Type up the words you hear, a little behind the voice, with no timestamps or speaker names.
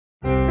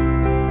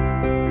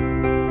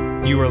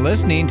You are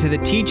listening to the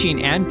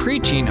teaching and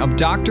preaching of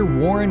Dr.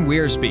 Warren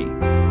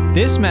Wiersbe.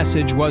 This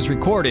message was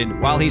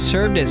recorded while he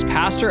served as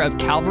pastor of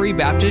Calvary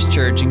Baptist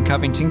Church in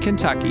Covington,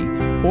 Kentucky,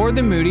 or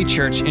the Moody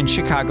Church in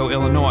Chicago,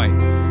 Illinois.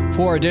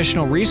 For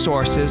additional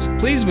resources,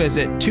 please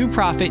visit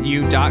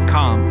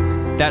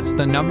 2prophetu.com. That's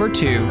the number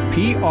 2,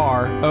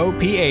 PROPHETU.com.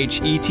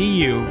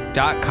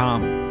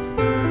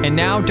 And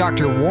now,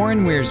 Dr.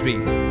 Warren Wiersbe.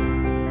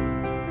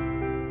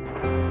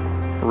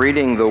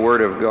 Reading the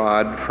Word of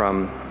God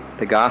from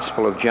the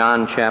Gospel of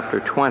John,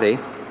 chapter 20,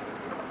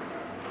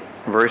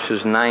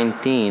 verses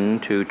 19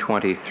 to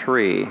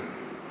 23.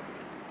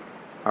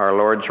 Our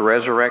Lord's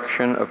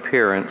resurrection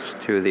appearance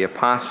to the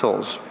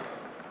apostles.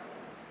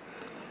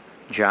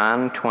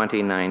 John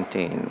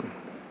 20:19.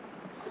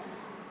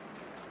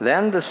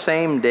 Then the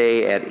same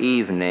day at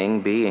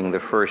evening, being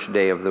the first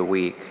day of the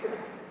week,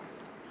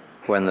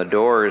 when the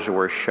doors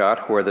were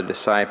shut where the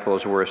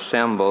disciples were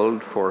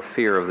assembled for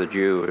fear of the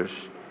Jews,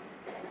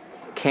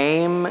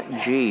 came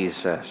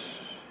Jesus,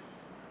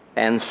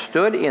 and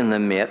stood in the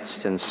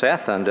midst, and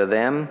saith unto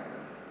them,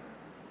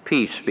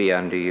 Peace be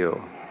unto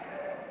you.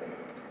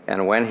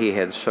 And when he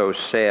had so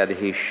said,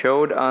 he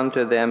showed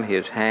unto them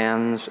his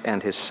hands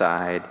and his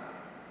side.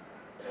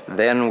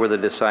 Then were the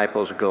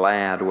disciples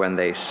glad when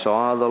they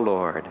saw the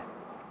Lord.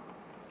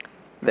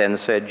 Then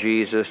said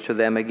Jesus to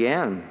them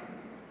again,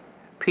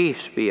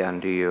 Peace be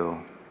unto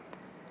you.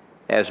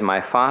 As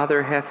my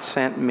Father hath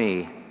sent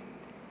me,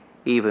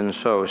 even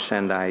so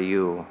send I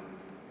you.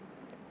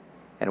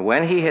 And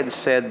when he had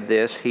said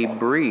this, he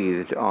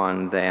breathed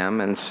on them,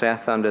 and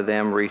saith unto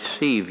them,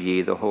 Receive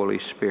ye the Holy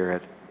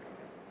Spirit.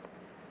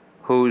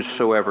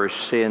 Whosoever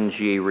sins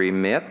ye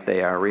remit,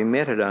 they are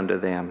remitted unto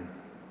them.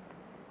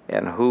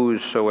 And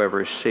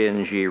whosoever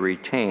sins ye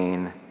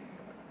retain,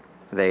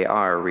 they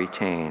are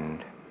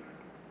retained.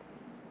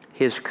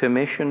 His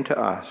commission to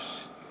us,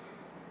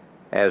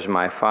 As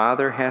my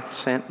Father hath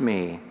sent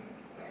me,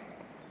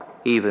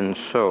 even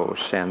so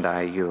send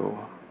I you.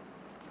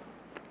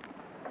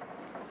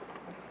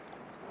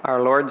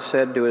 Our Lord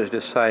said to his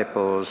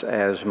disciples,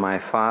 As my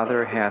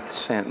Father hath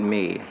sent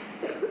me,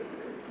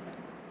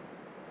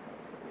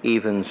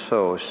 even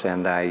so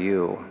send I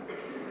you.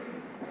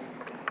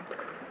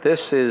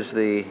 This is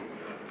the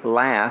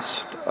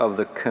last of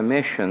the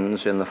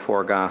commissions in the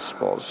four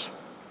Gospels.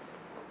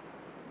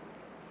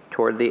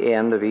 Toward the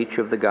end of each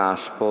of the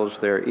Gospels,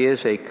 there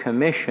is a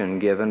commission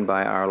given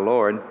by our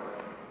Lord,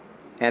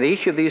 and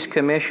each of these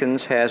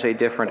commissions has a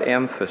different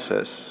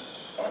emphasis.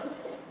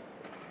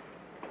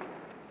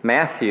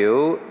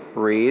 Matthew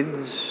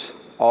reads,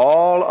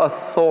 All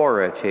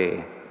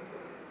authority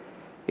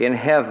in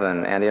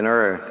heaven and in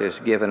earth is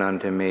given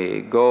unto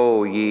me.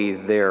 Go ye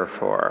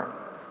therefore.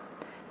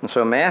 And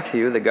so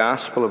Matthew, the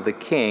Gospel of the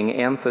King,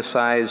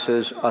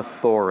 emphasizes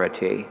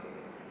authority.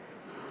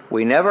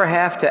 We never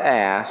have to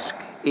ask,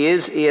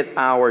 is it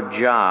our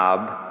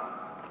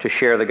job to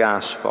share the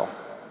gospel?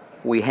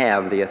 We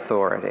have the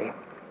authority.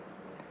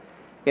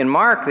 In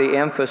Mark, the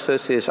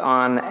emphasis is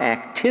on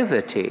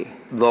activity,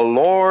 the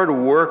Lord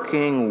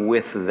working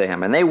with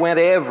them. And they went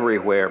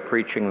everywhere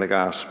preaching the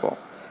gospel,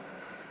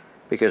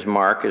 because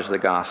Mark is the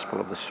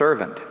gospel of the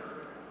servant.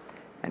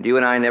 And you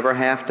and I never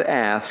have to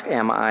ask,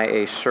 am I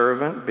a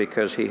servant?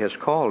 Because he has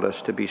called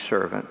us to be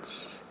servants.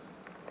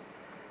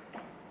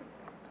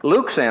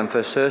 Luke's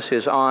emphasis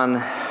is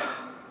on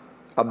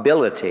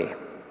ability.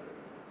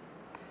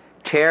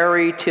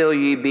 Tarry till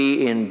ye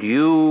be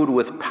endued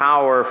with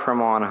power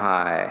from on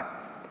high.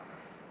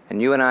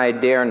 And you and I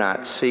dare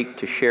not seek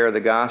to share the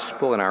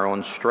gospel in our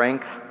own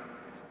strength.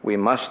 We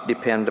must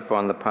depend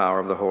upon the power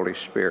of the Holy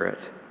Spirit.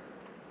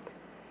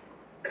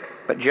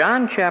 But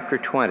John chapter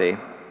 20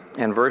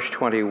 and verse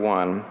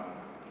 21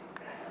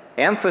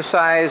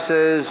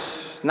 emphasizes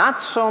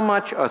not so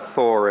much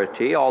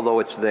authority, although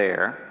it's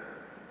there,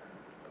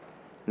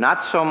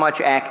 not so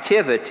much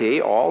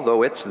activity,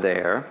 although it's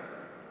there,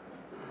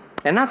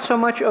 and not so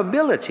much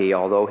ability,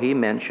 although he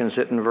mentions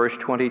it in verse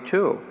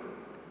 22.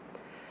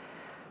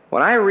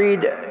 When I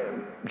read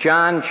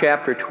John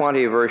chapter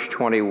 20, verse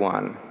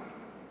 21,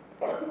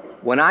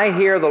 when I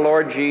hear the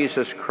Lord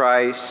Jesus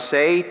Christ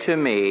say to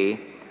me,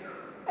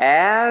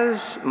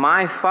 As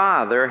my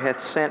Father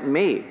hath sent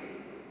me,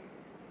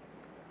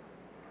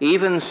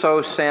 even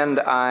so send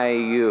I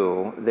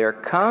you, there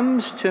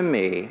comes to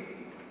me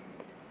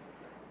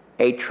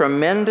a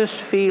tremendous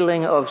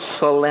feeling of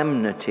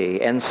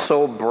solemnity and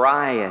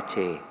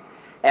sobriety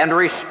and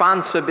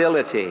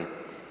responsibility.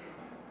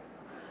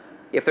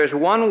 If there's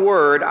one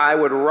word I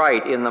would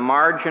write in the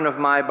margin of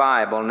my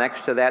Bible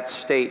next to that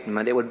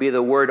statement, it would be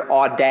the word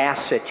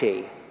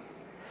audacity.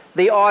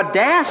 The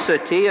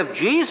audacity of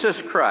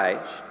Jesus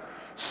Christ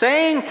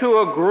saying to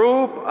a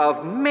group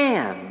of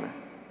men,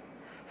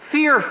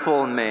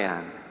 fearful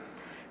men,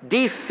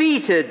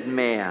 defeated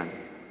men,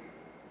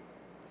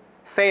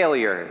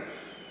 failures,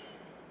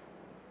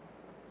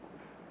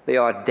 the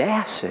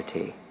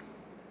audacity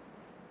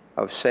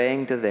of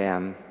saying to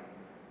them,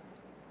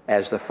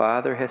 As the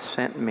Father hath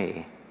sent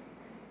me,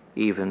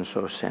 even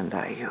so send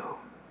I you.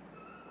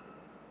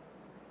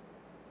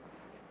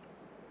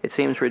 It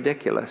seems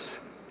ridiculous,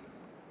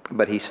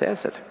 but he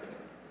says it.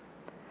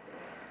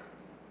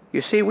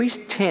 You see, we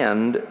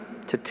tend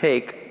to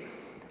take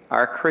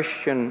our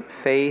Christian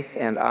faith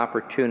and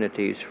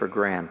opportunities for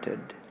granted.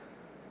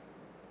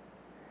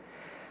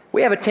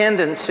 We have a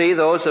tendency,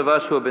 those of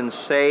us who have been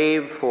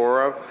saved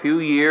for a few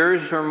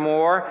years or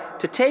more,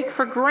 to take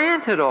for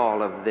granted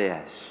all of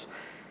this.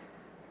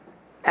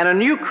 And a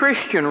new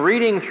Christian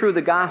reading through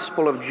the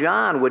Gospel of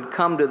John would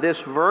come to this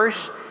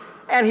verse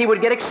and he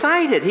would get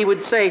excited. He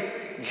would say,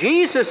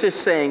 Jesus is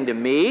saying to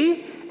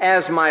me,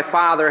 as my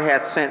Father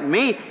hath sent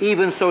me,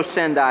 even so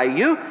send I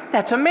you.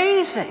 That's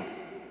amazing.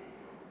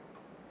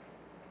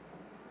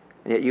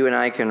 And yet you and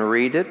I can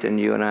read it and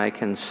you and I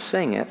can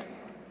sing it,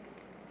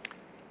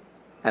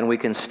 and we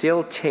can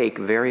still take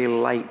very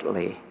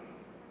lightly,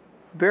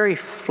 very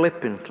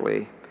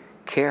flippantly,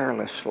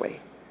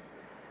 carelessly,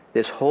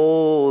 this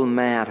whole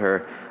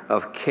matter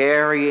of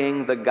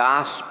carrying the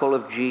gospel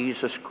of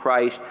Jesus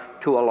Christ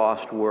to a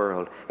lost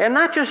world. And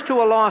not just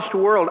to a lost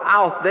world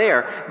out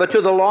there, but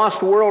to the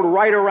lost world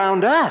right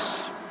around us.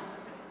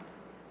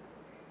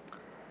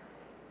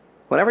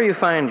 Whenever you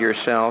find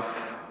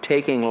yourself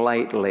taking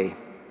lightly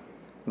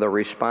the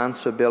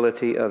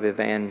responsibility of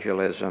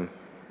evangelism,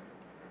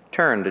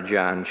 turn to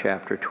John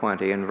chapter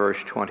 20 and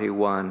verse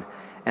 21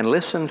 and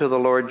listen to the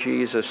Lord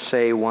Jesus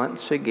say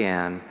once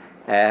again,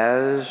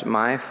 as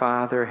my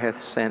Father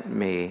hath sent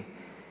me,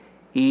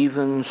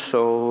 even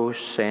so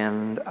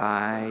send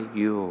I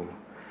you.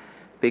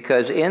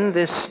 Because in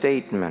this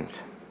statement,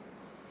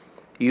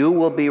 you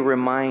will be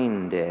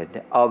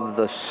reminded of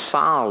the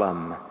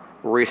solemn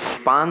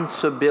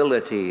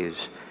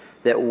responsibilities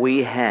that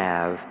we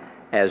have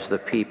as the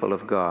people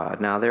of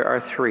God. Now, there are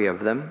three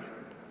of them.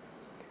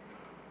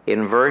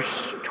 In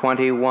verse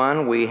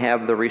 21, we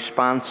have the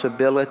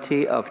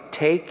responsibility of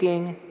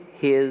taking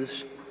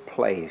His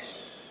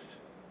place.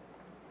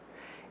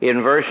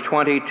 In verse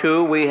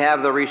 22, we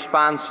have the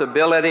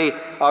responsibility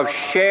of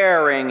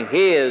sharing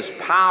His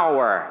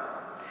power.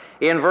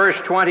 In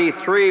verse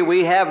 23,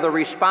 we have the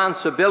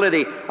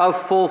responsibility of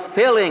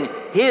fulfilling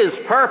His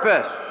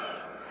purpose.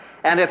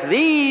 And if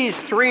these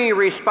three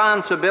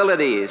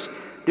responsibilities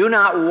do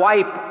not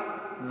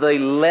wipe the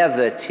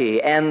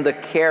levity and the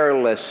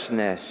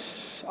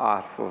carelessness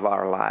off of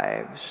our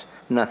lives,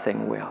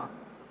 nothing will.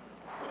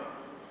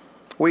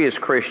 We as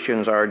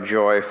Christians are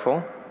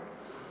joyful,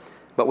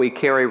 but we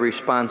carry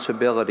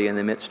responsibility in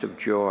the midst of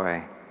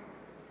joy.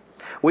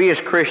 We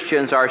as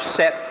Christians are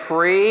set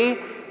free,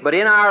 but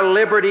in our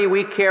liberty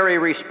we carry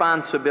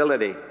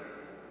responsibility.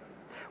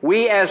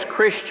 We as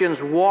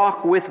Christians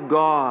walk with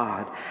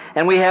God,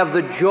 and we have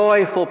the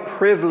joyful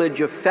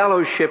privilege of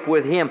fellowship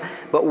with Him,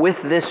 but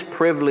with this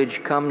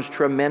privilege comes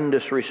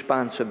tremendous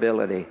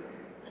responsibility.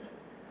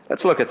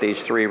 Let's look at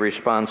these three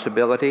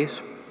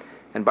responsibilities.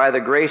 And by the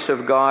grace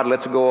of God,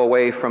 let's go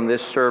away from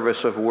this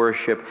service of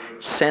worship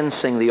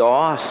sensing the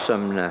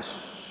awesomeness,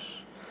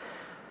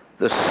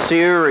 the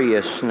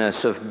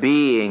seriousness of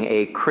being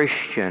a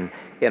Christian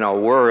in a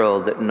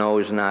world that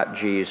knows not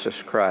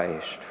Jesus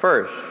Christ.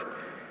 First,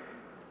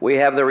 we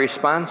have the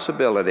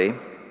responsibility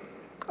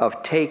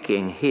of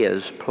taking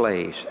His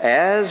place.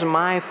 As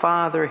my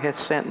Father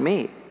hath sent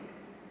me,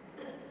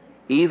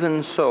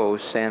 even so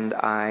send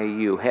I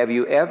you. Have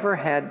you ever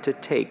had to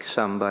take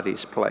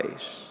somebody's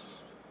place?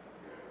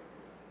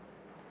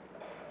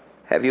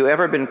 Have you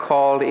ever been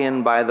called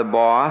in by the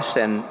boss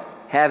and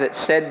have it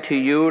said to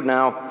you,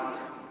 now,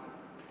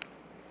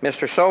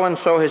 Mr.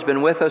 So-and-so has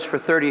been with us for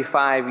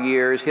 35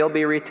 years. He'll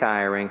be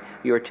retiring.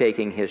 You're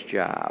taking his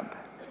job.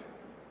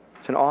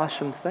 It's an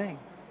awesome thing.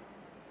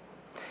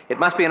 It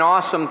must be an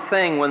awesome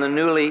thing when the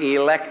newly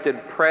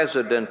elected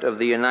President of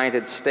the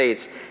United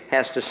States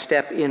has to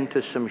step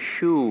into some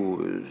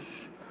shoes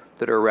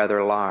that are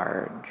rather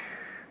large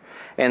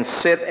and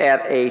sit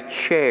at a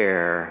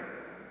chair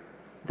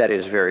that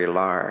is very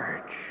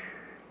large.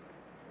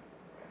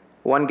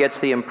 One gets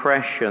the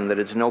impression that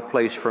it's no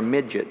place for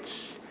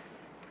midgets,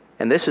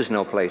 and this is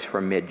no place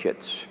for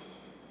midgets.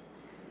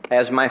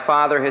 As my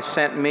Father has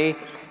sent me,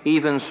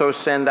 even so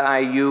send I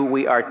you.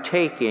 We are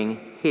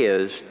taking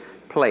His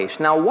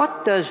place. Now,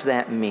 what does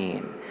that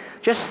mean?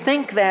 Just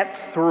think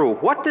that through.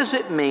 What does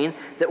it mean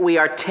that we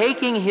are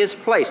taking His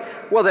place?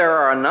 Well, there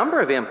are a number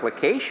of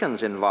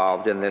implications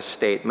involved in this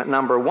statement.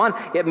 Number one,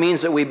 it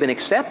means that we've been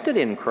accepted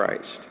in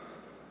Christ.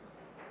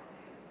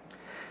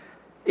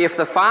 If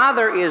the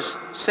Father is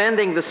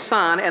sending the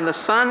Son and the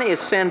Son is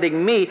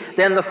sending me,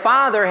 then the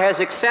Father has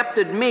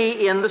accepted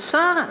me in the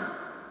Son.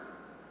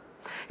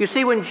 You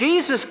see, when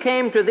Jesus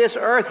came to this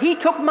earth, He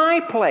took my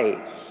place.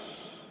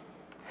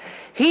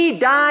 He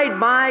died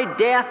my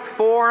death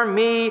for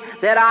me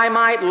that I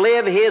might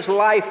live His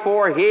life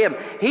for Him.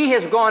 He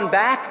has gone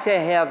back to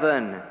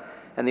heaven,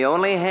 and the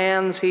only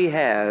hands He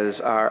has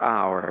are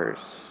ours.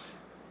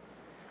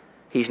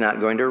 He's not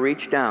going to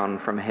reach down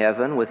from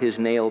heaven with His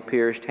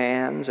nail-pierced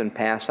hands and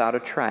pass out a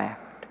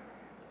tract.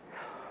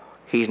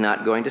 He's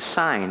not going to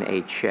sign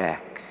a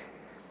check.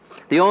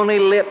 The only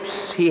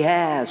lips He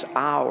has,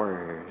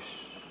 ours.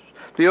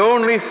 The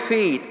only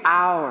feet,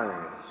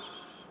 ours.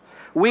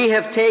 We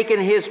have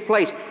taken his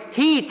place.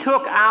 He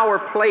took our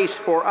place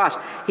for us.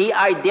 He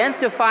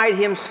identified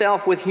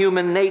himself with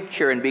human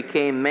nature and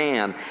became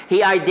man.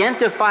 He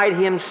identified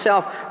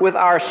himself with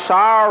our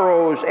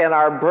sorrows and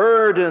our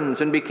burdens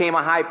and became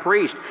a high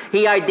priest.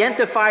 He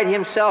identified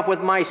himself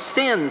with my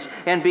sins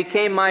and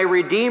became my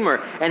Redeemer.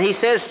 And he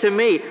says to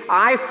me,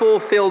 I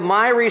fulfilled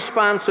my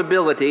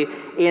responsibility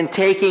in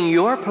taking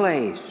your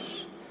place.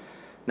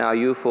 Now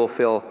you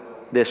fulfill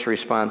this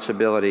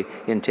responsibility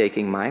in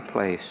taking my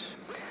place.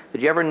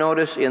 Did you ever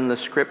notice in the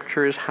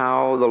Scriptures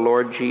how the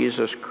Lord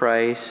Jesus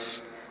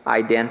Christ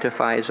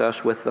identifies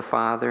us with the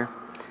Father?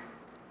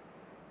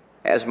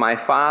 As my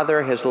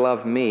Father has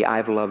loved me,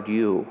 I've loved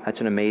you.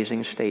 That's an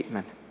amazing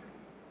statement.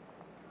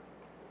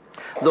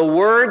 The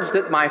words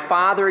that my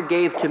Father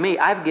gave to me,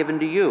 I've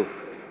given to you.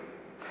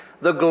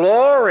 The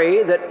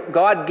glory that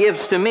God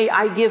gives to me,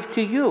 I give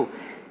to you.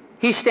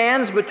 He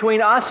stands between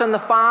us and the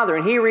Father,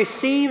 and he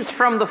receives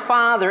from the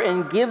Father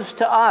and gives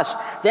to us.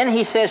 Then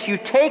he says, you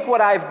take what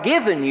I've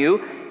given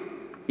you,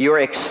 you're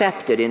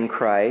accepted in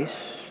Christ,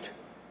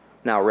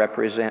 now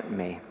represent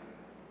me.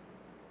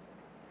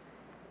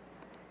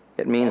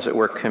 It means that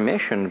we're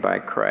commissioned by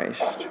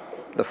Christ.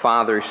 The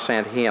Father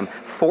sent him.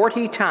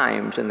 40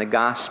 times in the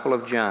Gospel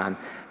of John,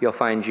 you'll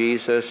find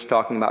Jesus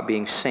talking about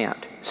being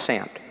sent.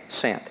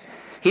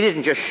 He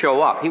didn't just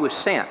show up, he was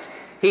sent.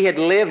 He had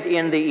lived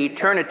in the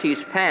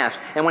eternities past,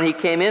 and when he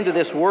came into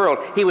this world,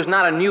 he was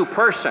not a new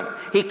person.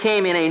 He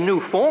came in a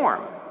new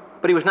form,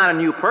 but he was not a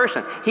new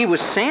person. He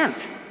was sent.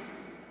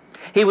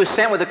 He was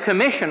sent with a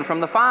commission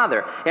from the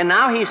Father. And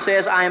now he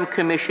says, I am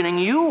commissioning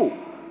you.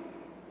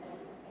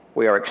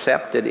 We are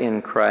accepted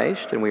in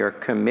Christ, and we are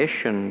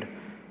commissioned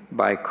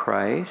by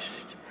Christ,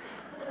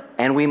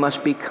 and we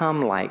must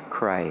become like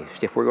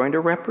Christ. If we're going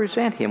to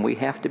represent him, we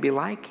have to be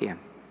like him.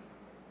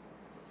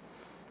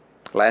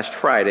 Last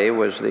Friday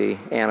was the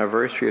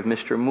anniversary of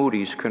Mr.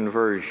 Moody's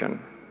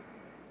conversion,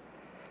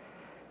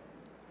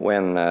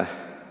 when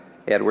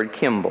Edward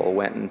Kimball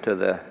went into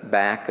the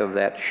back of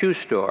that shoe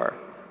store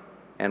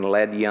and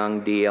led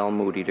young D.L.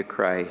 Moody to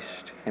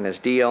Christ. And as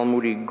D.L.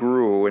 Moody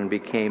grew and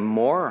became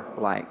more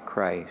like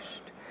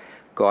Christ,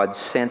 God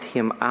sent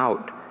him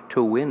out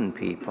to win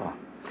people.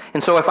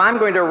 And so if I'm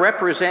going to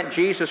represent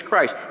Jesus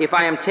Christ, if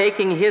I am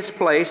taking his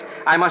place,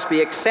 I must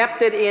be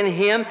accepted in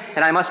him,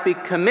 and I must be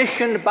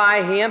commissioned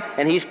by him,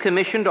 and he's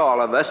commissioned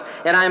all of us,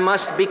 and I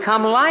must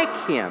become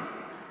like him.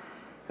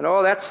 And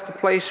oh, that's the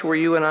place where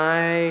you and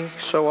I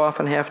so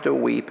often have to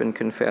weep and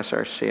confess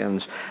our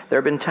sins. There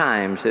have been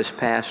times this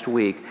past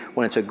week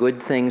when it's a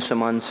good thing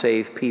some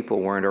unsaved people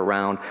weren't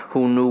around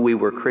who knew we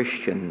were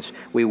Christians.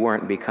 We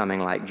weren't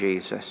becoming like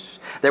Jesus.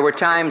 There were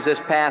times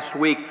this past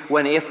week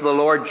when if the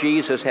Lord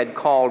Jesus had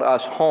called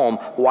us home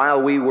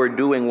while we were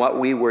doing what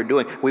we were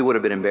doing, we would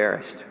have been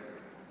embarrassed.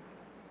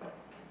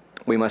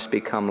 We must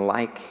become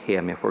like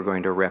him if we're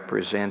going to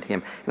represent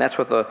him. And that's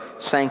what the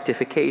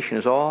sanctification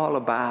is all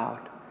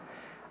about.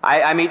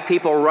 I meet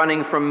people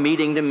running from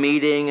meeting to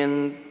meeting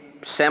and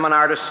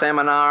seminar to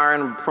seminar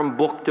and from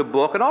book to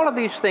book, and all of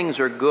these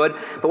things are good,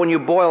 but when you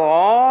boil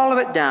all of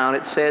it down,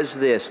 it says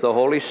this: the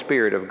Holy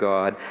Spirit of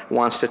God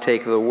wants to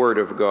take the Word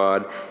of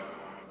God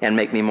and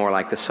make me more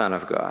like the Son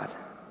of God.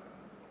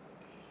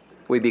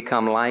 We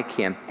become like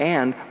him,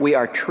 and we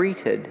are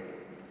treated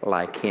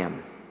like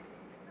him.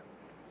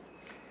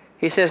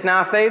 He says, now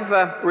if they've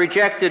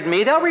rejected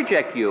me, they'll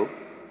reject you.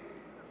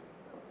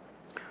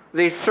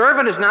 The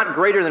servant is not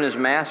greater than his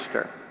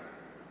master.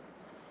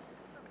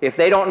 If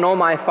they don't know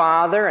my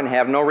Father and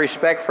have no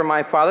respect for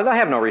my Father, they'll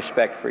have no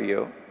respect for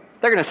you.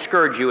 They're going to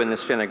scourge you in the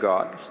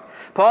synagogues.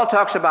 Paul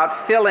talks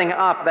about filling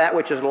up that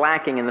which is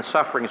lacking in the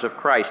sufferings of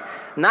Christ.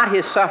 Not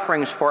his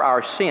sufferings for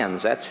our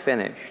sins, that's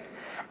finished.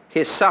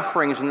 His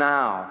sufferings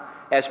now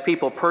as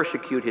people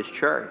persecute his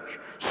church.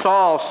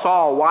 Saul,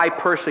 Saul, why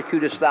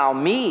persecutest thou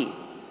me?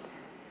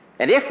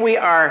 And if we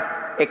are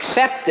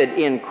accepted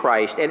in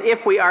Christ, and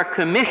if we are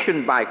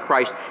commissioned by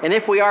Christ, and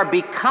if we are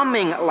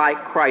becoming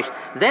like Christ,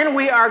 then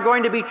we are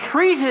going to be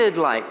treated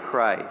like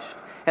Christ.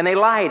 And they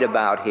lied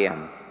about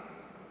him.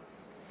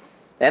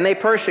 And they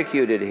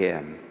persecuted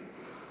him.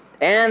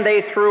 And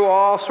they threw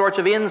all sorts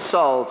of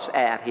insults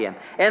at him.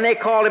 And they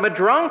called him a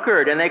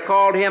drunkard, and they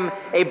called him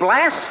a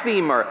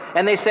blasphemer,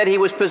 and they said he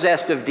was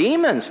possessed of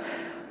demons.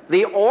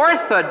 The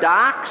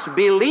Orthodox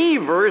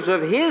believers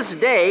of his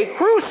day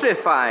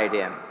crucified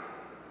him.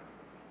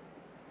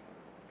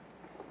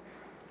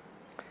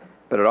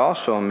 But it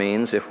also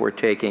means, if we're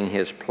taking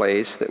his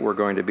place, that we're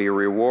going to be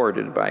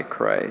rewarded by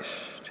Christ.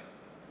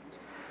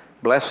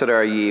 Blessed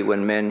are ye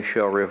when men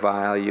shall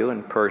revile you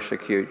and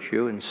persecute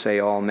you and say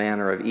all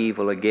manner of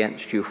evil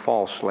against you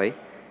falsely.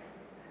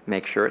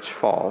 Make sure it's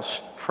false,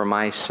 for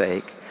my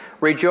sake.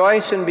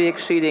 Rejoice and be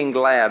exceeding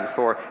glad,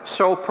 for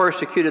so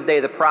persecuted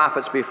they the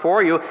prophets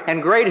before you,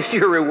 and great is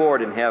your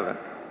reward in heaven.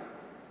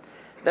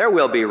 There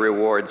will be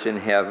rewards in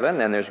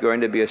heaven, and there's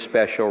going to be a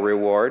special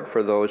reward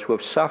for those who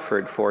have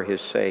suffered for his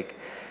sake,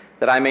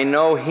 that I may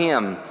know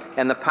him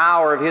and the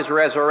power of his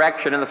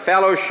resurrection and the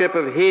fellowship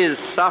of his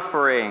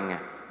suffering.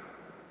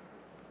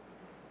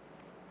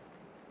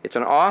 It's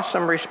an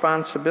awesome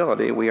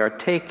responsibility. We are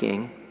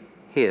taking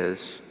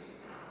His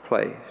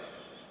place.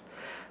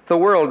 The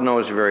world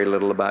knows very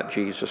little about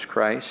Jesus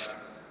Christ.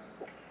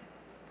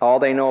 All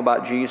they know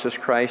about Jesus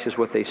Christ is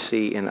what they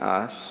see in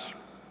us,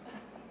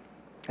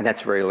 and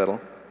that's very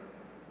little.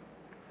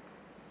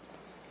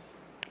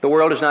 The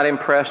world is not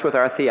impressed with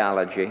our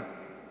theology.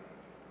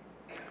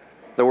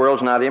 The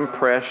world's not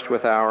impressed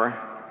with our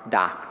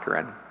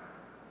doctrine.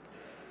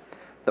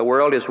 The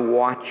world is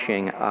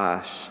watching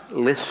us,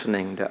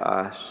 listening to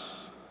us.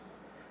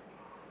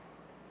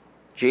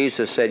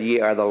 Jesus said, "Ye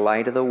are the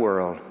light of the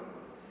world.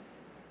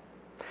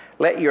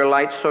 Let your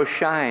light so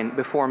shine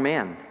before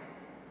men,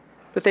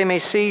 that they may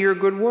see your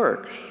good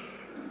works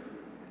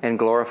and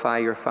glorify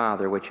your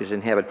Father which is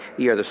in heaven.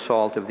 Ye are the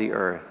salt of the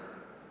earth."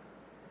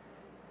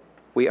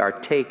 We are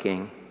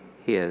taking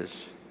His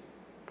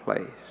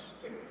place.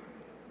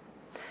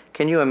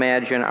 Can you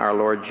imagine our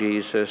Lord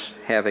Jesus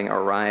having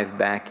arrived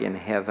back in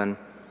heaven,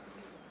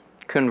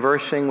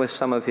 conversing with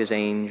some of His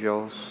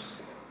angels,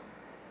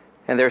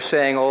 and they're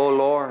saying, "Oh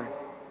Lord,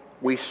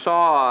 we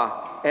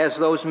saw as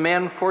those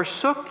men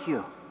forsook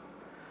you.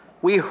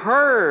 We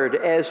heard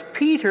as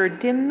Peter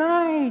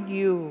denied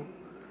you.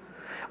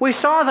 We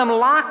saw them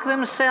lock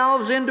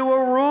themselves into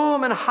a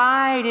room and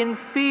hide in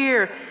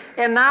fear,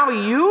 and now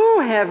you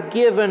have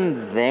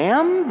given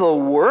them the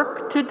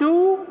work to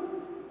do?"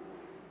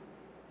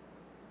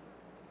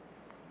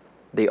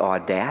 The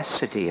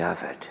audacity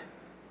of it.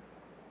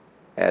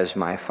 "As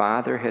my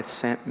Father hath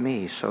sent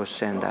me, so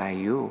send I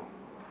you."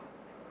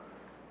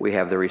 We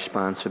have the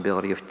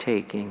responsibility of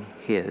taking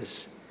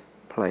His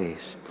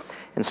place.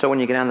 And so when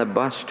you get on the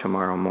bus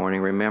tomorrow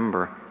morning,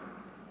 remember,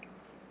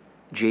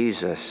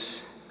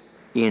 Jesus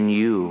in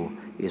you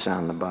is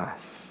on the bus.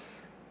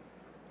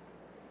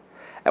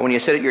 And when you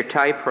sit at your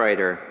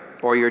typewriter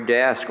or your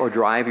desk or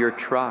drive your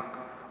truck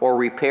or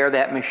repair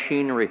that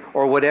machinery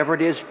or whatever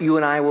it is you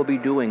and I will be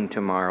doing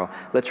tomorrow,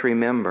 let's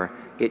remember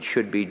it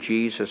should be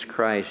Jesus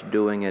Christ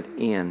doing it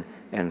in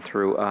and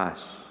through us.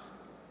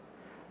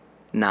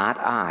 Not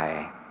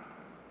I,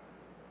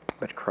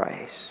 but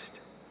Christ.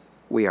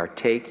 We are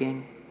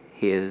taking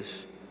His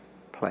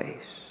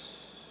place.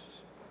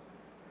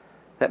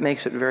 That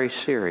makes it very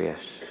serious.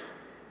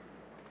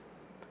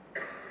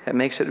 That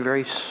makes it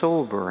very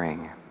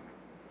sobering.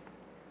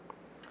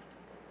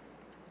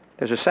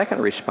 There's a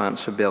second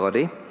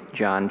responsibility,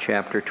 John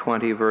chapter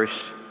 20,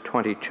 verse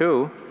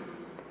 22.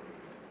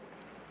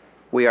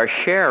 We are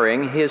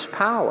sharing His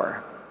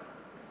power.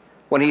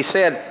 When He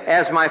said,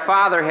 "As my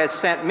Father has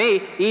sent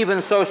me, even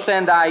so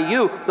send I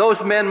you,"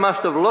 those men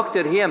must have looked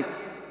at Him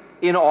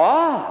in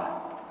awe.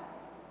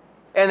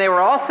 And they were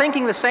all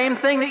thinking the same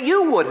thing that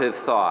you would have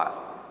thought.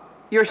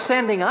 You're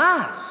sending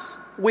us.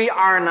 We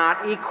are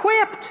not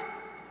equipped.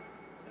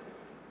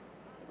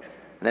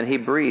 And then He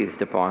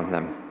breathed upon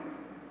them.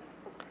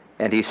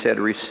 And He said,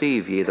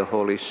 "Receive ye the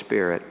Holy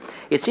Spirit."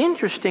 It's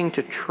interesting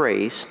to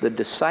trace the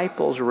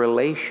disciples'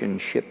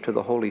 relationship to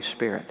the Holy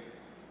Spirit.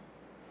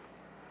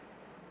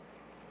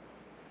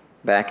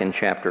 Back in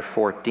chapter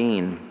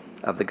 14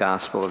 of the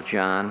Gospel of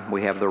John,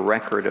 we have the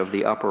record of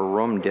the upper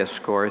room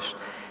discourse.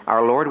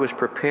 Our Lord was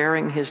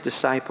preparing His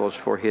disciples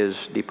for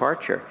His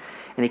departure.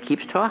 And He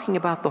keeps talking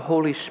about the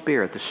Holy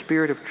Spirit, the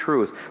Spirit of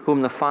truth,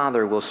 whom the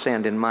Father will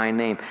send in my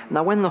name.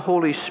 Now, when the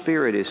Holy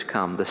Spirit is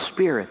come, the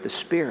Spirit.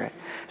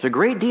 There's a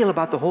great deal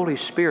about the Holy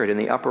Spirit in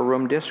the upper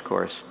room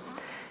discourse.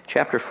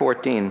 Chapter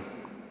 14,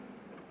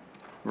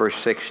 verse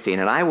 16,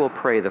 "And I will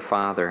pray the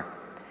Father,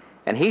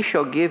 and He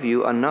shall give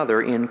you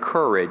another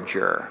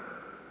encourager,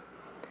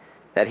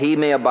 that He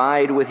may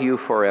abide with you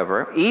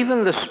forever,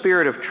 even the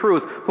Spirit of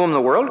truth, whom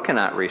the world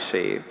cannot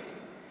receive,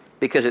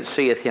 because it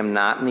seeth Him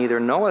not, neither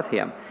knoweth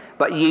Him.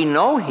 But ye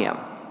know Him."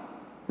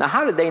 Now,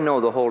 how did they know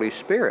the Holy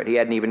Spirit? He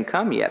hadn't even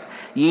come yet.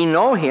 "Ye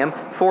know Him,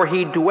 for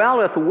He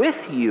dwelleth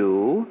with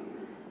you,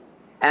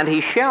 and He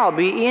shall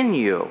be in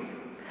you."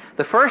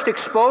 The first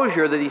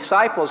exposure the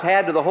disciples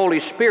had to the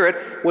Holy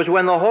Spirit was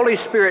when the Holy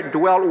Spirit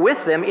dwelt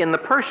with them in the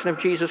person of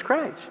Jesus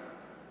Christ.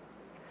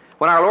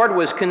 When our Lord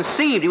was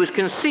conceived, He was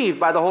conceived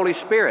by the Holy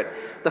Spirit.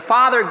 The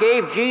Father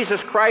gave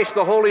Jesus Christ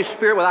the Holy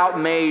Spirit without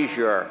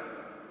measure.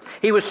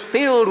 He was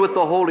filled with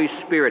the Holy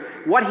Spirit.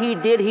 What He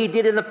did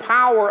in the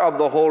power of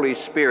the Holy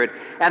Spirit.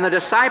 And the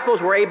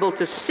disciples were able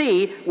to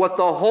see what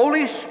the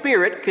Holy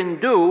Spirit can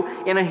do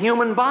in a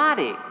human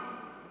body.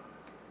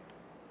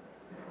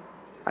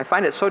 I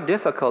find it so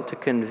difficult to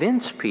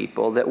convince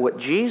people that what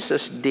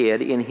Jesus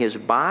did in His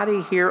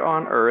body here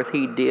on earth,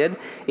 He did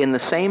in the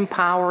same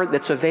power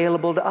that's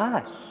available to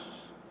us.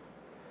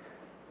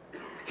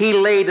 He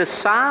laid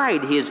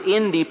aside His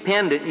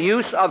independent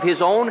use of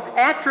His own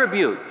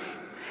attributes.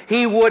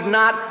 He would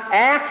not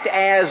act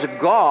as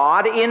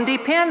God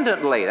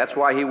independently. That's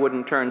why He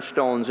wouldn't turn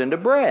stones into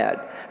bread.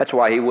 That's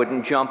why He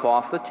wouldn't jump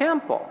off the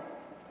temple.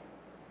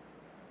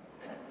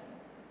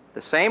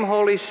 The same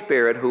Holy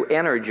Spirit who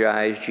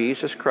energized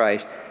Jesus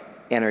Christ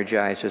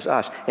energizes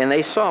us. And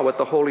they saw what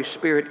the Holy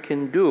Spirit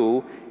can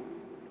do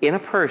in a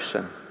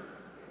person.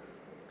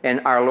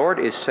 And our Lord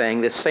is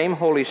saying this same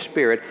Holy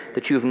Spirit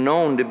that you've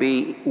known to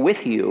be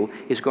with you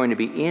is going to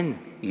be in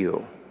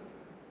you.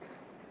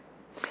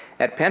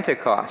 At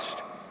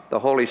Pentecost, the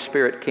Holy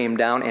Spirit came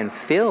down and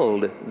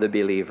filled the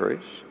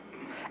believers.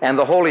 And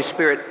the Holy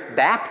Spirit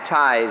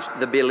baptized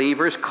the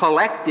believers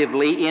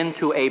collectively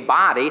into a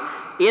body,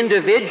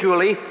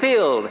 individually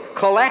filled,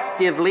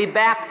 collectively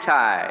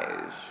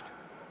baptized.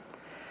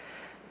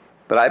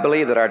 But I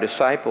believe that our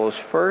disciples'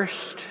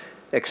 first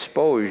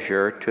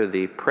exposure to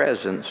the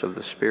presence of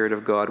the Spirit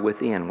of God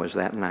within was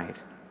that night.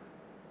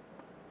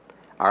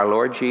 Our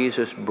Lord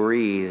Jesus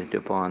breathed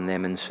upon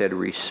them and said,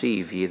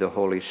 "Receive ye the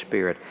Holy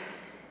Spirit."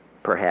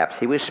 Perhaps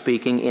he was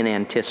speaking in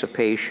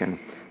anticipation,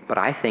 but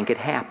I think it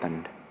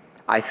happened.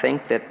 I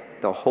think that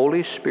the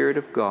Holy Spirit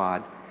of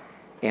God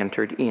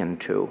entered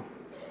into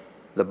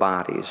the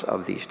bodies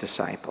of these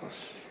disciples.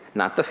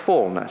 Not the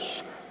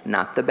fullness,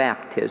 not the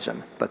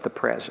baptism, but the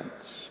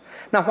presence.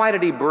 Now, why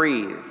did he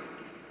breathe?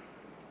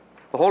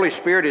 The Holy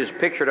Spirit is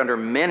pictured under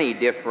many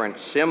different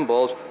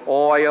symbols: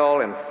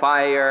 oil and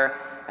fire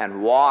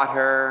and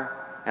water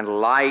and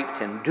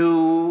light and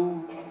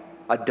dew,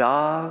 a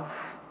dove,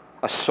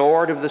 a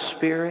sword of the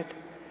Spirit.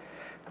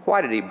 Why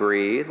did he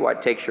breathe? Well,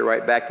 it takes you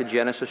right back to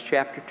Genesis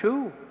chapter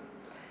 2.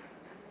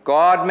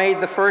 God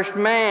made the first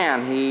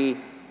man. He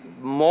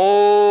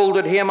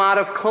molded him out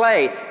of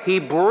clay. He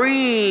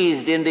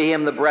breathed into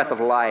him the breath of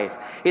life.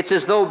 It's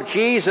as though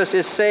Jesus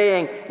is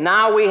saying,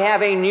 now we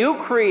have a new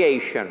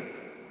creation.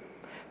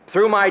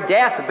 Through my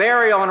death,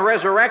 burial, and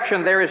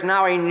resurrection, there is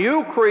now a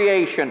new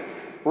creation.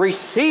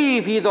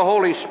 Receive ye the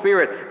Holy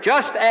Spirit.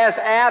 Just as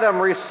Adam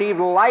received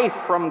life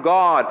from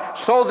God,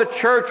 so the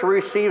church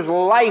receives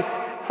life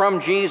from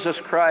Jesus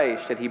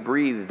Christ, and he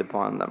breathed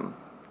upon them.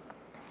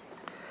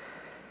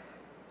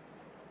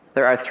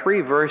 There are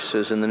 3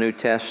 verses in the New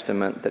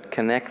Testament that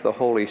connect the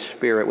Holy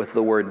Spirit with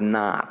the word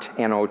not,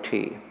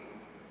 N-O-T.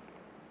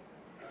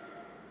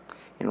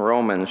 In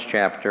Romans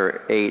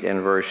chapter 8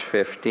 and verse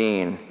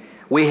 15,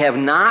 we have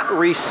not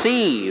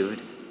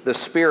received the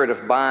spirit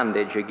of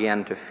bondage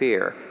again to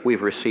fear.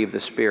 We've received the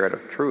Spirit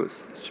of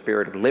truth, the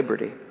Spirit of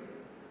liberty.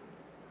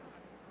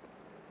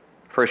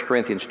 1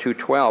 Corinthians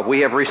 2:12,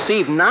 we have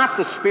received not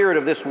the spirit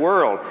of this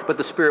world, but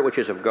the Spirit which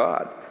is of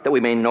God, that we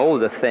may know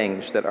the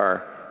things that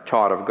are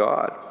taught of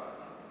God.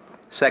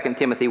 2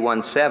 Timothy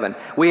 1:7,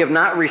 we have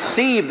not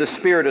received the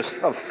spirit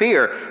of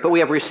fear, but we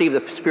have received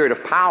the Spirit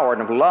of power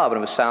and of love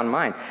and of a sound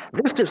mind.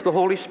 This is the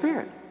Holy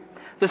Spirit.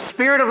 The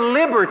Spirit of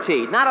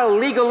liberty, not a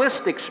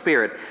legalistic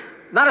spirit,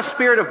 not a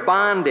spirit of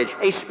bondage,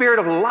 a spirit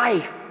of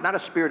life, not a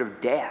spirit of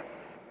death,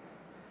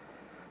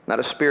 not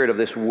a spirit of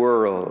this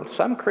world.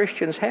 Some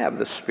Christians have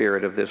the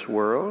spirit of this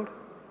world.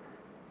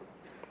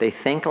 They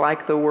think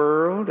like the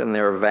world, and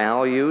their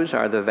values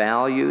are the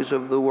values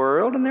of the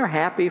world, and they're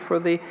happy for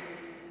the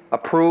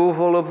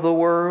approval of the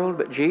world.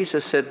 But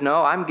Jesus said,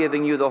 no, I'm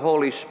giving you the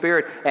Holy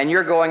Spirit, and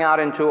you're going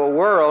out into a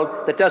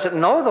world that doesn't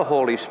know the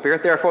Holy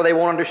Spirit, therefore they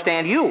won't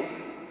understand you.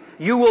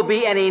 You will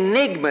be an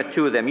enigma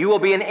to them. You will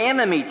be an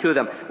enemy to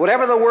them.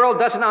 Whatever the world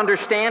doesn't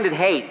understand, it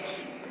hates.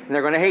 And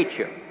they're going to hate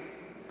you.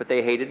 But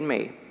they hated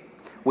me.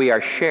 We are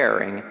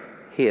sharing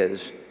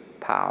His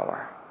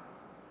power.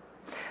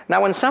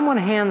 Now, when someone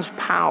hands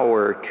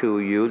power to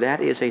you,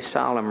 that is a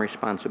solemn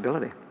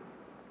responsibility.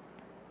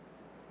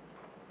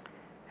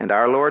 And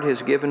our Lord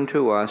has given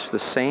to us the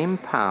same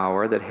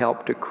power that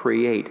helped to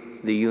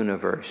create the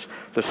universe.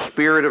 The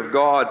Spirit of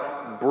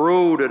God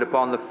brooded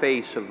upon the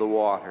face of the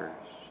waters.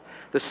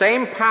 The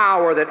same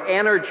power that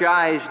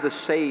energized the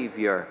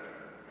Savior.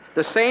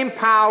 The same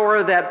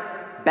power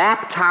that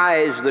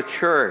baptized the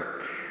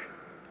church.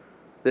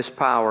 This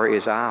power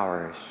is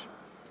ours.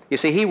 You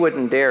see, He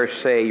wouldn't dare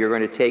say, you're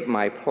going to take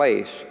my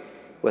place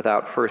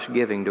without first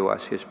giving to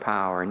us His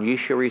power. And ye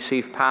shall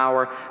receive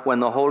power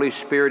when the Holy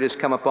Spirit is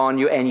come upon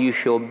you, and you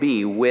shall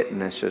be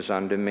witnesses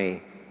unto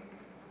me.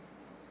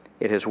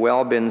 It has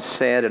well been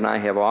said, and I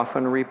have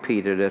often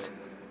repeated it,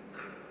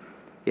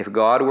 if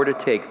God were to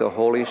take the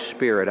Holy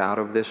Spirit out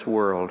of this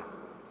world,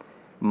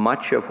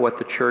 much of what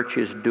the church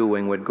is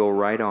doing would go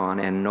right on,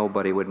 and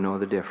nobody would know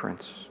the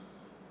difference.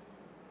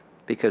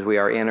 Because we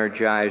are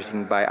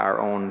energizing by our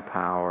own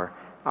power,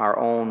 our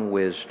own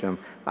wisdom,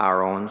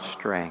 our own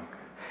strength.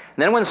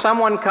 And then when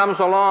someone comes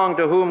along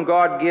to whom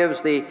God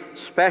gives the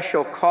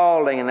special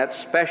calling and that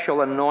special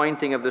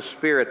anointing of the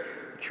Spirit,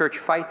 the church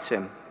fights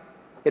him.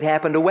 It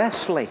happened to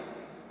Wesley.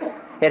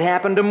 It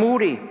happened to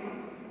Moody.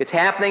 It's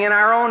happening in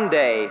our own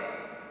day.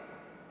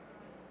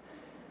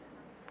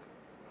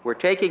 We're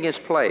taking His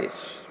place.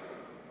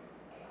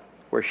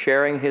 We're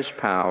sharing His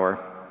power.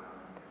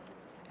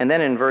 And then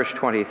in verse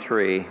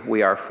 23,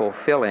 we are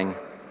fulfilling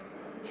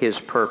His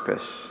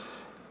purpose.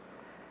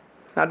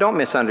 Now, don't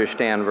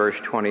misunderstand verse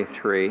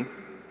 23.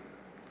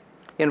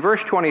 In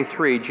verse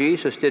 23,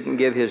 Jesus didn't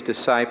give His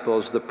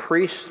disciples the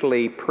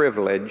priestly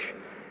privilege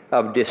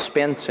of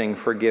dispensing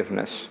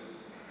forgiveness.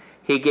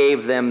 He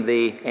gave them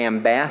the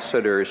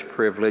ambassador's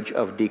privilege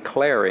of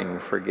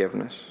declaring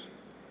forgiveness.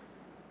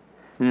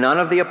 None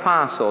of the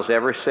apostles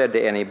ever said to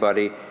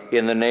anybody,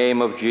 in the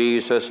name of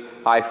Jesus,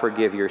 I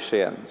forgive your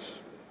sins.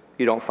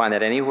 You don't find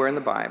that anywhere in the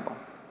Bible.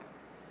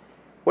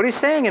 What he's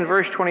saying in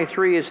verse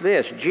 23 is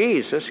this: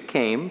 Jesus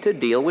came to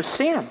deal with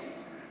sin.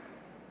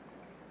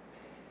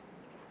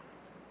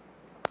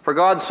 For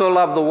God so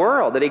loved the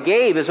world that he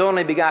gave his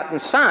only begotten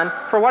Son.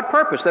 For what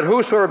purpose? That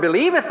whosoever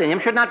believeth in him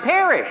should not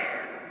perish,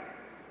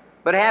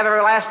 but have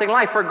everlasting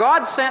life. For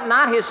God sent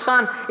not his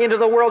Son into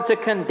the world to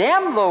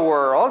condemn the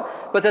world,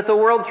 but that the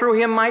world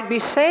through him might be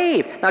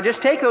saved. Now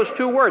just take those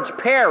two words,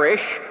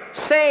 perish,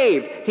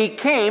 saved. He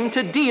came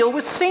to deal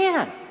with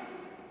sin.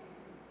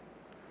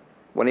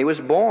 When he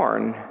was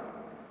born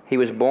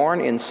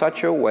in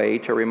such a way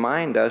to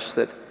remind us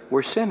that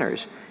we're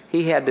sinners.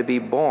 He had to be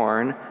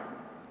born,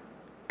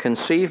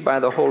 conceived by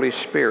the Holy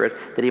Spirit,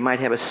 that he might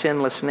have a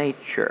sinless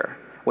nature.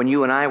 When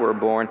you and I were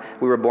born,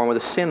 we were born with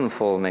a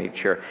sinful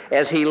nature.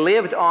 As he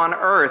lived on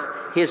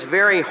earth, his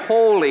very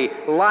holy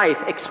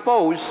life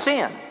exposed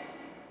sin.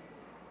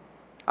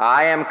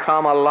 I am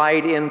come a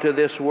light into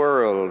this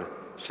world,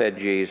 said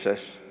Jesus.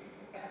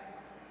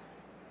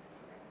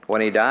 When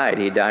he died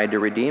to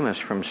redeem us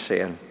from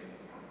sin.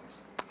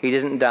 He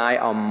didn't die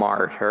a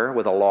martyr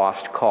with a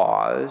lost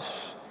cause.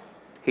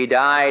 He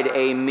died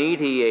a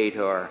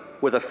mediator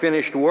with a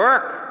finished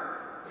work.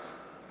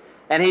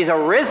 And he's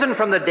arisen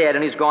from the dead,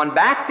 and he's gone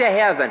back to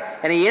heaven,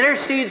 and he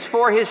intercedes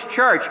for his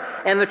church.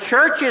 And the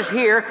church is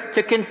here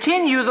to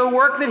continue the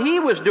work that he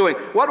was doing.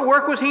 What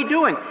work was he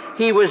doing?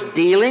 He was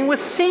dealing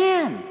with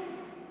sin.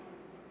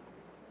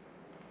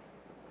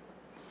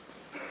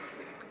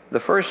 The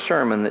first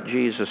sermon that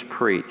Jesus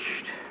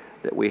preached,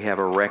 that we have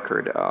a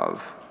record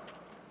of,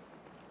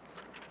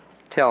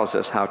 tells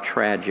us how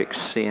tragic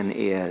sin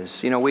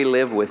is. You know, we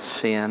live with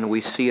sin. We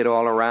see it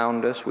all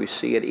around us. We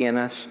see it in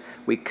us.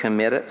 We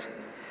commit it.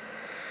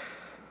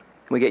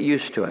 We get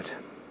used to it.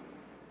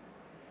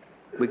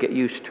 We get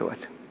used to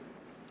it.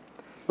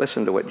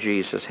 Listen to what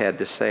Jesus had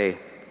to say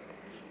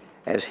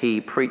as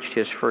he preached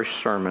his first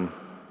sermon.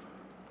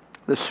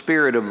 The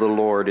Spirit of the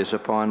Lord is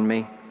upon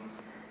me,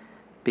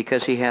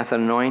 because he hath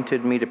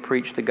anointed me to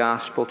preach the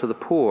gospel to the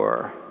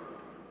poor.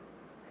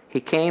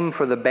 He came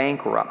for the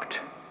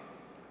bankrupt.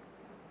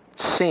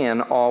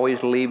 Sin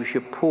always leaves you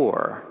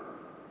poor.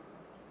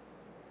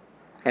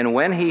 And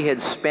when he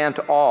had spent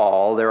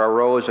all, there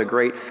arose a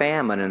great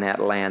famine in that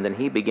land, and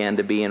he began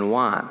to be in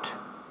want.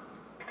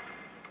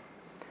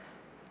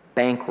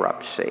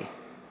 Bankruptcy,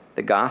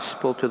 the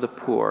gospel to the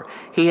poor.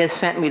 He has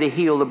sent me to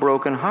heal the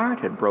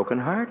brokenhearted.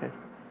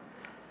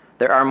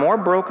 There are more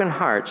broken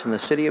hearts in the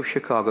city of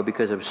Chicago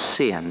because of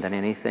sin than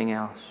anything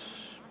else.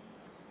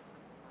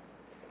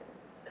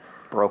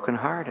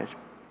 Brokenhearted.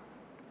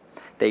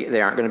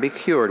 They aren't going to be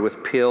cured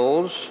with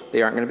pills.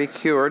 They aren't going to be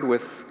cured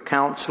with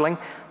counseling.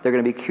 They're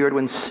going to be cured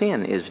when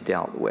sin is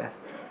dealt with.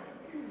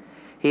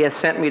 He has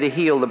sent me to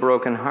heal the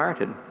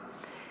brokenhearted,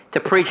 to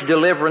preach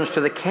deliverance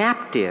to the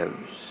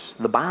captives,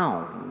 the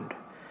bound.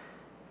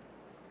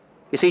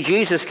 You see,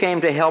 Jesus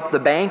came to help the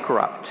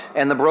bankrupt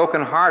and the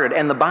brokenhearted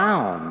and the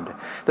bound,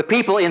 the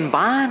people in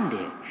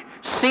bondage.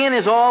 Sin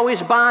is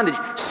always bondage.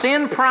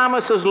 Sin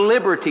promises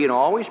liberty and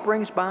always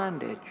brings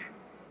bondage.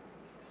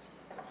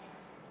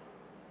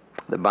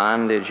 The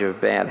bondage of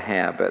bad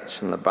habits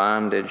and the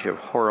bondage of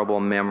horrible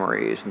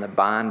memories and the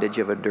bondage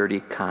of a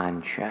dirty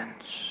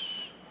conscience.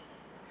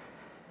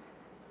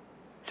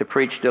 To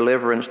preach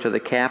deliverance to the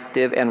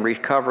captive and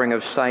recovering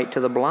of sight to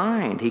the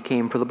blind. He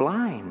came for the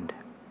blind.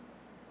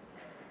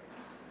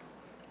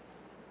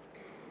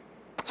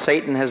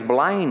 Satan has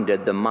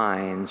blinded the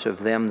minds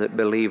of them that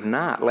believe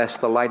not,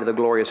 lest the light of the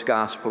glorious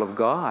gospel of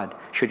God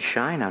should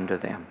shine unto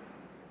them.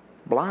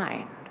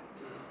 Blind.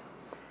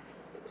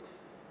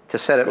 To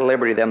set at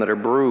liberty them that are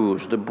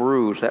bruised, the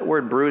bruised. That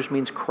word bruised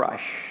means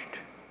crushed.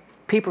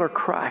 People are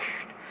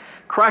crushed.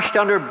 Crushed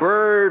under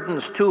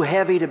burdens too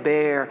heavy to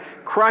bear.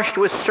 Crushed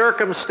with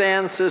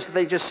circumstances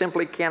they just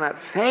simply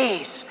cannot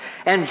face.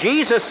 And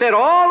Jesus said,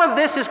 all of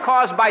this is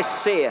caused by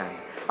sin.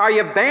 Are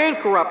you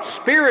bankrupt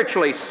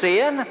spiritually?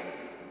 Sin.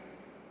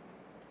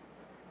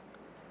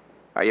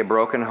 Are you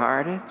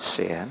brokenhearted?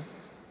 Sin.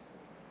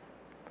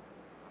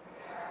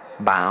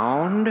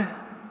 Bound,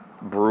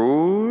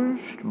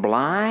 bruised,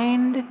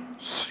 blind?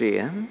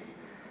 Sin.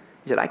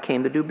 He said, I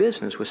came to do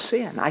business with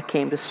sin. I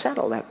came to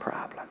settle that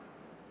problem.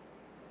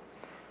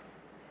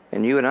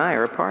 And you and I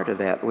are a part of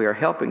that. We are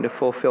helping to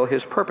fulfill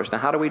his purpose. Now,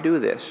 how do we do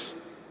this?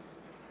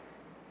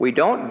 We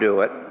don't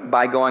do it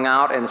by going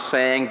out and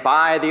saying,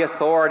 by the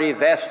authority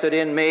vested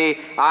in me,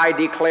 I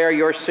declare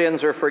your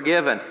sins are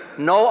forgiven.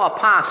 No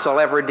apostle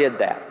ever did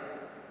that.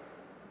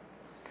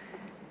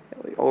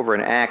 Over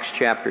in Acts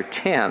chapter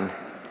 10,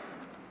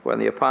 when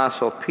the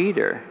apostle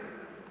Peter,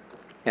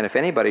 and if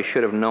anybody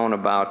should have known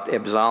about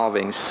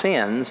absolving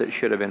sins, it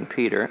should have been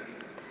Peter.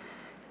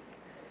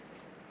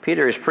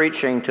 Peter is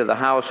preaching to the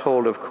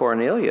household of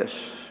Cornelius.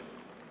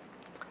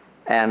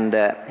 And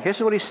here's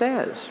what he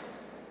says.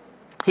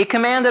 He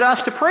commanded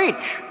us to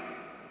preach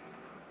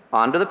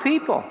unto the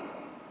people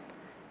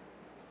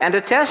and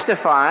to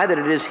testify that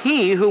it is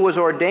he who was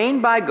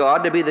ordained by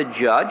God to be the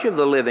judge of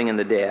the living and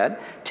the dead.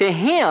 To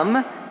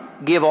him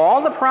give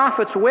all the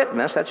prophets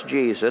witness, that's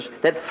Jesus,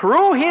 that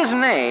through his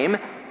name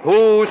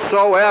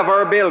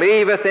Whosoever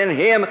believeth in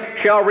him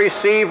shall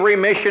receive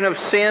remission of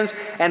sins.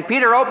 And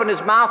Peter opened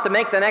his mouth to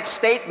make the next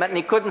statement, and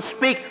he couldn't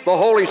speak. The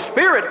Holy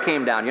Spirit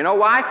came down. You know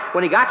why?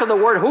 When he got to the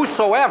word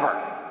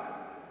whosoever,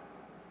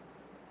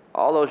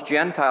 all those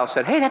Gentiles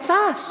said, hey, that's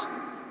us.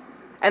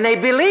 And they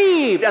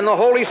believed, and the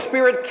Holy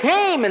Spirit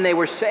came, and they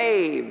were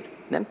saved.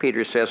 And then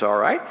Peter says, all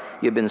right,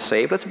 you've been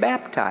saved, let's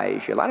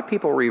baptize you. A lot of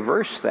people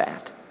reverse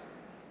that.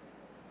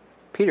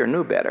 Peter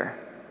knew better.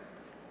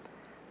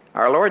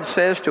 Our Lord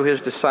says to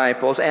his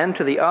disciples and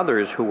to the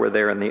others who were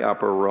there in the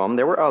upper room,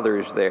 there were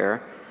others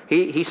there,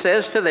 he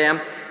says to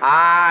them,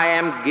 I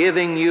am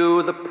giving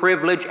you the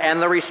privilege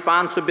and the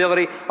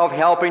responsibility of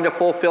helping to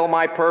fulfill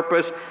my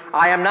purpose.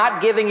 I am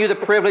not giving you the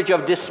privilege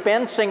of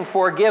dispensing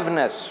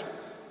forgiveness.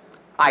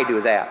 I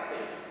do that.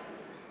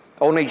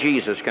 Only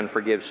Jesus can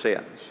forgive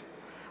sins.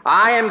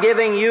 I am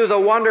giving you the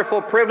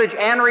wonderful privilege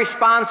and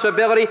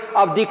responsibility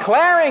of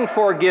declaring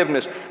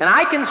forgiveness. And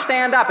I can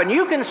stand up, and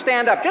you can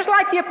stand up, just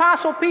like the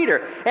Apostle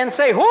Peter, and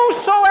say,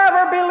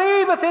 whosoever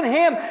believeth in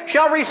him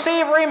shall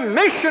receive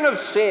remission of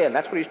sin.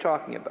 That's what he's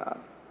talking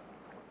about.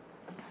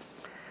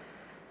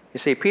 You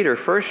see, Peter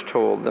first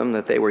told them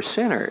that they were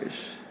sinners,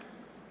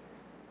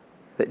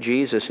 that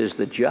Jesus is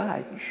the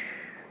judge.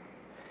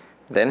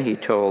 Then he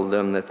told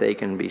them that they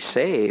can be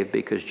saved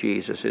because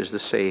Jesus is the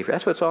Savior.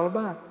 That's what it's all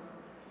about.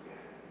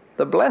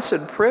 The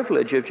blessed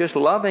privilege of just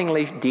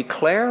lovingly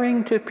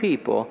declaring to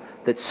people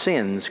that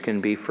sins can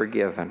be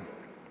forgiven.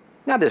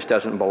 Now, this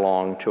doesn't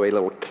belong to a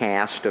little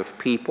caste of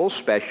people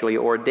specially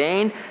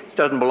ordained. It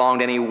doesn't belong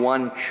to any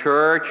one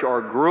church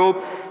or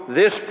group.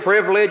 This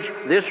privilege,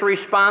 this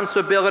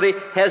responsibility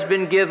has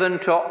been given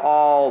to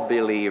all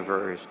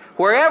believers.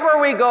 Wherever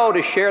we go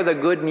to share the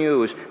good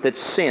news that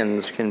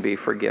sins can be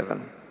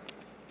forgiven.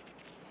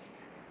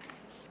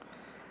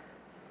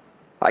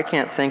 I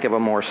can't think of a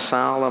more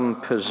solemn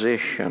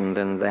position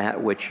than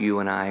that which you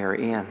and I are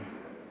in.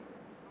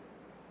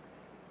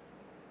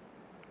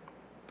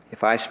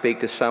 If I speak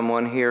to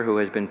someone here who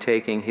has been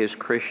taking his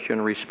Christian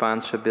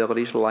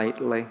responsibilities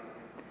lightly,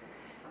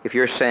 if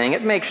you're saying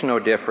it makes no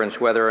difference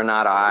whether or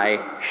not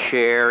I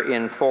share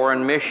in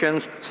foreign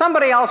missions,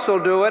 somebody else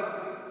will do it.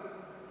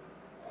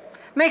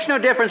 Makes no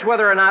difference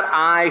whether or not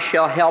I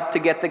shall help to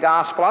get the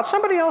gospel out,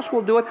 somebody else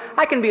will do it.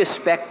 I can be a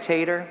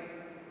spectator.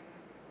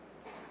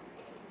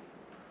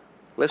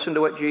 Listen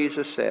to what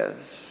Jesus says.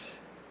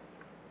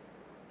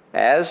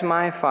 As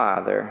my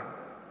Father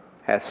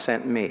hath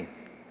sent me,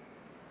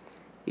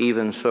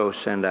 even so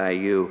send I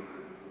you.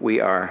 We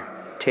are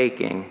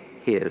taking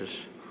his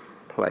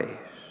place.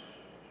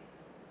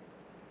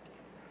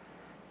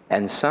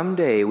 And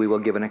someday we will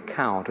give an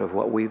account of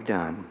what we've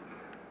done.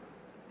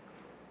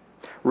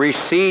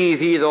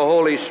 Receive ye the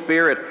Holy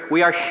Spirit.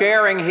 We are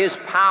sharing his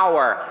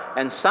power.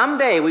 And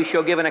someday we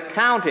shall give an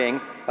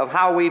accounting of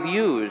how we've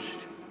used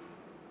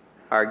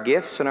our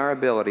gifts and our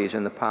abilities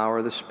in the power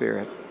of the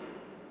Spirit.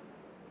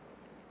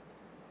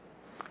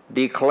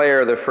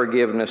 Declare the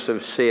forgiveness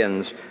of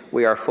sins.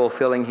 We are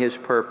fulfilling his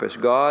purpose.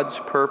 God's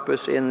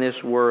purpose in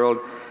this world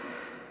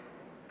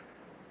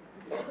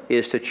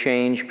is to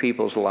change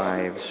people's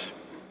lives.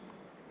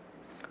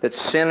 That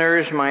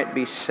sinners might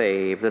be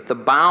saved, that the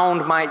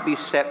bound might be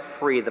set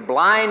free, the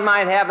blind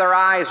might have their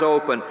eyes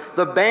open,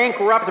 the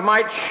bankrupt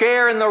might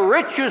share in the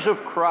riches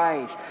of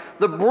Christ,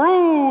 the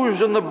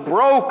bruised and the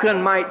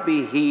broken might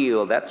be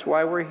healed. That's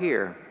why we're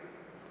here.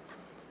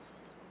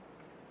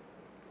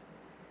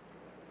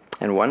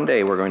 And one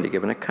day we're going to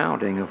give an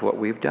accounting of what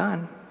we've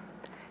done.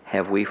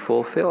 Have we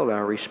fulfilled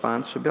our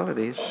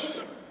responsibilities?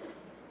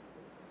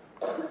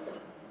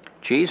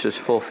 Jesus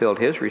fulfilled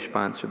his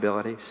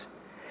responsibilities.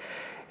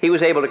 He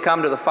was able to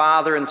come to the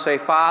Father and say,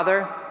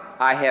 Father,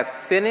 I have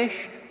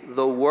finished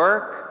the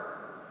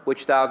work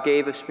which thou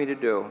gavest me to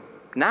do.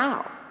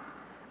 Now,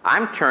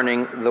 I'm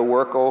turning the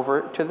work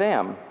over to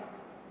them.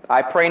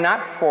 I pray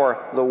not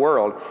for the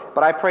world,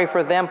 but I pray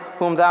for them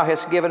whom thou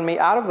hast given me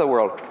out of the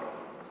world.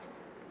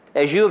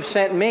 As you have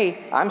sent me,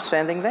 I'm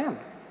sending them.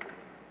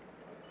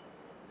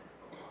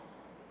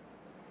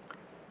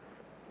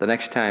 The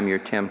next time you're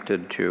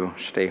tempted to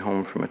stay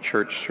home from a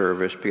church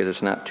service because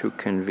it's not too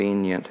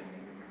convenient,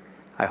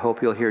 I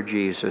hope you'll hear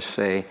Jesus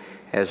say,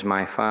 as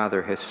my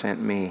Father has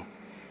sent me,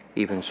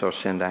 even so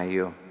send I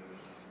you.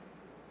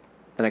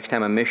 The next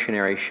time a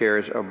missionary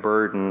shares a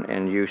burden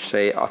and you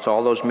say, that's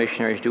all those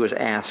missionaries do is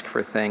ask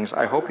for things,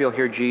 I hope you'll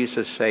hear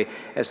Jesus say,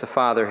 as the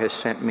Father has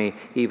sent me,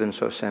 even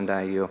so send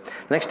I you.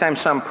 The next time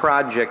some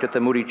project at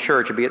the Moody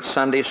Church, be it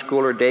Sunday school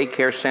or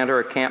daycare center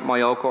or Camp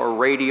Mayoka or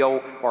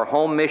radio or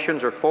home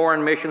missions or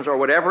foreign missions or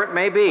whatever it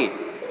may be,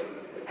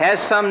 has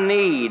some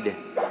need,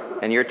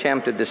 and you're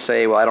tempted to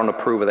say, well, I don't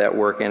approve of that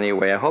work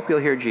anyway, I hope you'll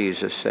hear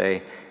Jesus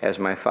say, as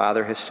my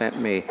Father has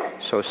sent me,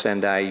 so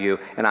send I you.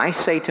 And I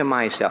say to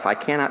myself, I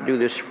cannot do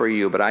this for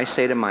you, but I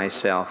say to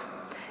myself,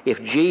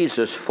 if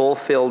Jesus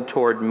fulfilled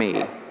toward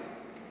me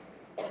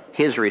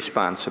his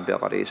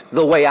responsibilities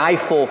the way I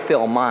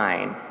fulfill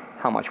mine,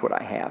 how much would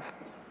I have?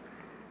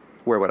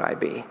 Where would I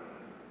be?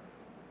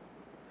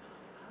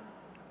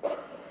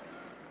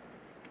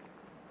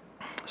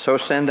 So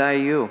send I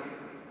you.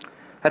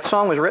 That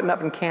song was written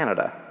up in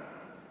Canada,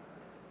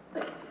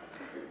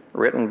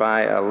 written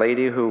by a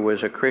lady who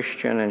was a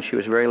Christian, and she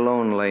was very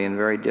lonely and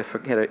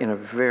in a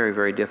very,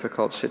 very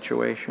difficult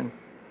situation.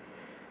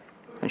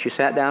 And she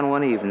sat down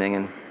one evening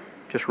and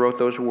just wrote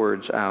those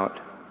words out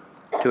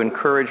to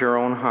encourage her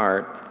own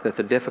heart that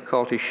the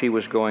difficulty she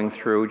was going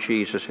through,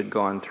 Jesus had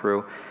gone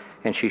through,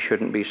 and she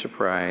shouldn't be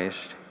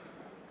surprised.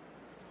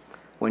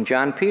 When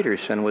John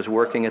Peterson was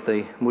working at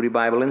the Moody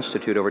Bible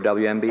Institute over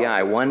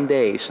WMBI, one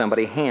day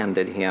somebody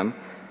handed him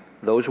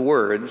those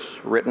words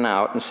written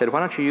out and said, "Why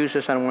don't you use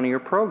this on one of your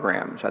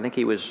programs?" I think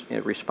he was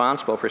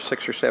responsible for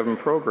 6 or 7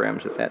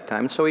 programs at that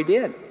time, so he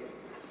did. And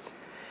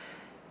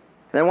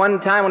then one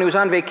time when he was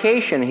on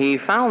vacation, he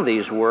found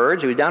these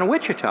words. He was down in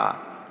Wichita,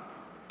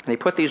 and he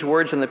put these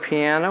words on the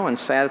piano and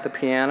sat at the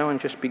piano and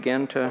just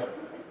began to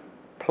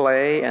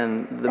play,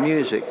 and the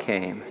music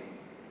came.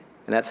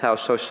 And that's how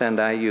So Send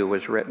I You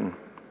was written.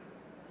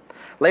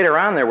 Later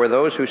on, there were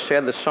those who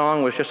said the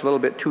song was just a little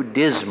bit too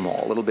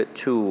dismal, a little bit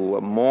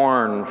too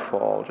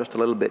mournful, just a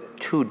little bit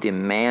too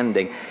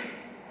demanding.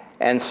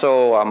 And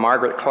so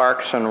Margaret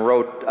Clarkson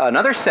wrote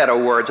another set of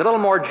words, a little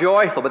more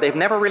joyful, but they've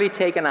never really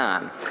taken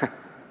on.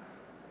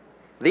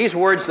 These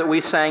words that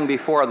we sang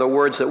before are the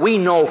words that we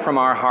know from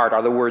our heart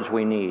are the words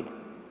we need.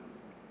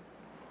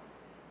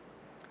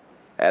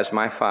 As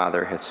my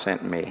Father hath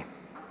sent me,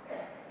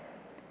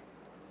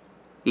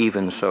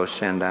 even so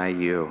send I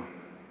you.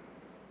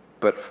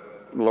 But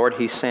Lord,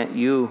 He sent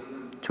you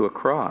to a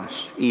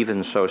cross.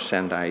 Even so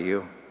send I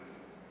you.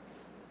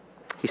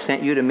 He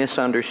sent you to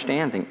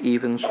misunderstanding.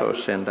 Even so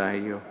send I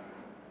you.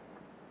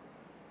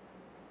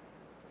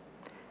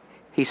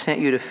 He sent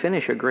you to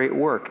finish a great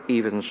work.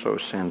 Even so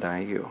send I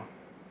you.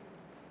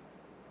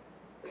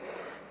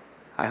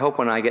 I hope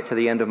when I get to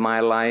the end of my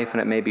life,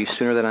 and it may be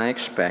sooner than I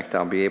expect,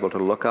 I'll be able to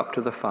look up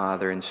to the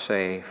Father and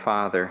say,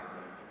 "Father,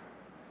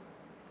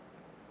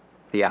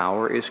 the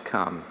hour is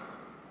come.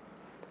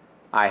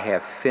 I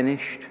have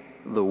finished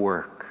the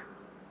work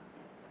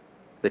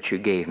that you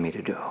gave me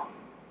to do."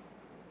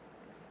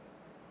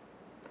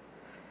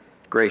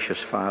 Gracious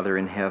Father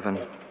in heaven,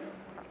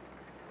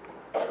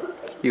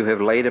 you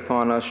have laid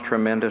upon us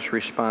tremendous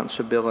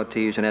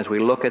responsibilities, and as we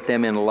look at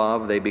them in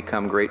love, they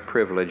become great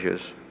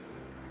privileges.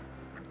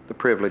 The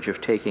privilege of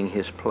taking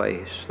His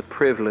place, the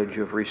privilege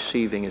of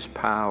receiving His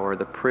power,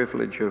 the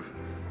privilege of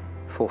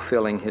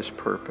fulfilling His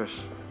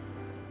purpose.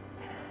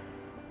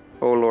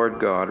 O Lord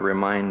God,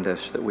 remind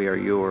us that we are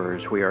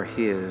yours, we are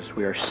His,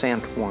 we are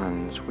sent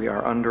ones, we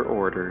are under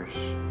orders.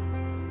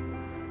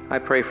 I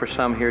pray for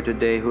some here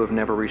today who have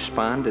never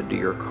responded to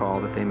your call,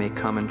 that they may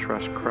come and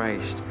trust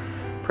Christ.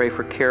 Pray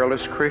for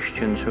careless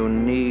Christians who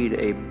need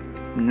a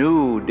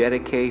new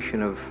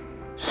dedication of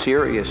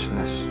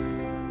seriousness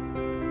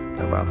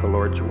about the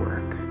Lord's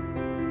work.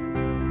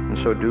 And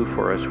so do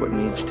for us what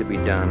needs to be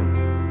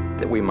done,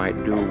 that we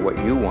might do what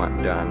you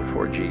want done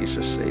for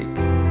Jesus' sake.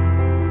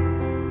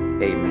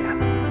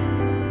 Amen.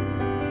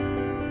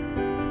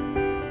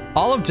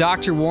 All of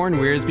Dr. Warren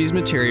Wiersbe's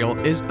material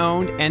is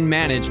owned and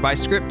managed by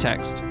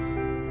ScriptText.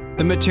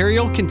 The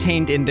material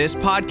contained in this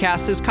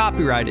podcast is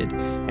copyrighted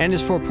and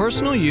is for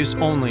personal use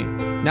only,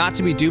 not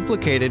to be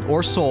duplicated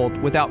or sold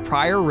without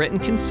prior written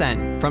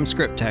consent from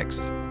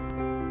ScriptText.